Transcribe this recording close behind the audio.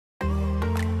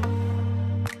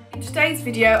in today's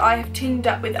video I have teamed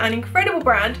up with an incredible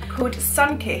brand called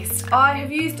Sunkissed. I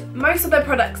have used most of their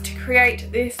products to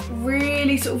create this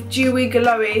really sort of dewy,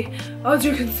 glowy, as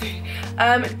you can see,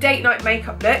 date night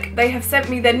makeup look. They have sent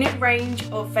me their new range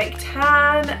of fake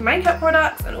tan makeup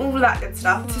products and all of that good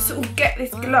stuff to sort of get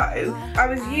this glow. I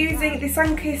was using the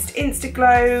Sunkissed Insta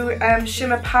Glow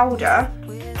shimmer powder.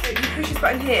 So you push this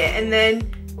button here and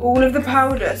then all of the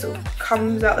powder sort of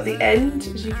comes out at the end,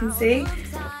 as you can see.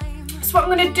 So what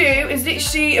I'm going to do is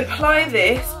literally apply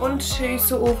this onto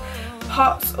sort of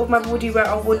parts of my body where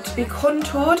I want to be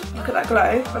contoured. Look at that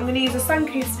glow. I'm going to use a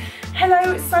Sunkissed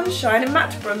Hello Sunshine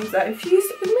Matte Bronzer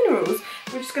infused with minerals.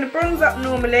 We're just going to bronze up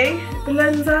normally. It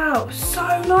blends out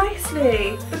so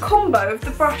nicely. The combo of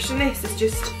the brush and this is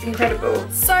just incredible.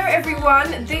 So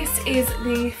everyone, this is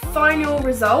the final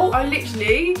result. I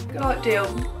literally can't deal.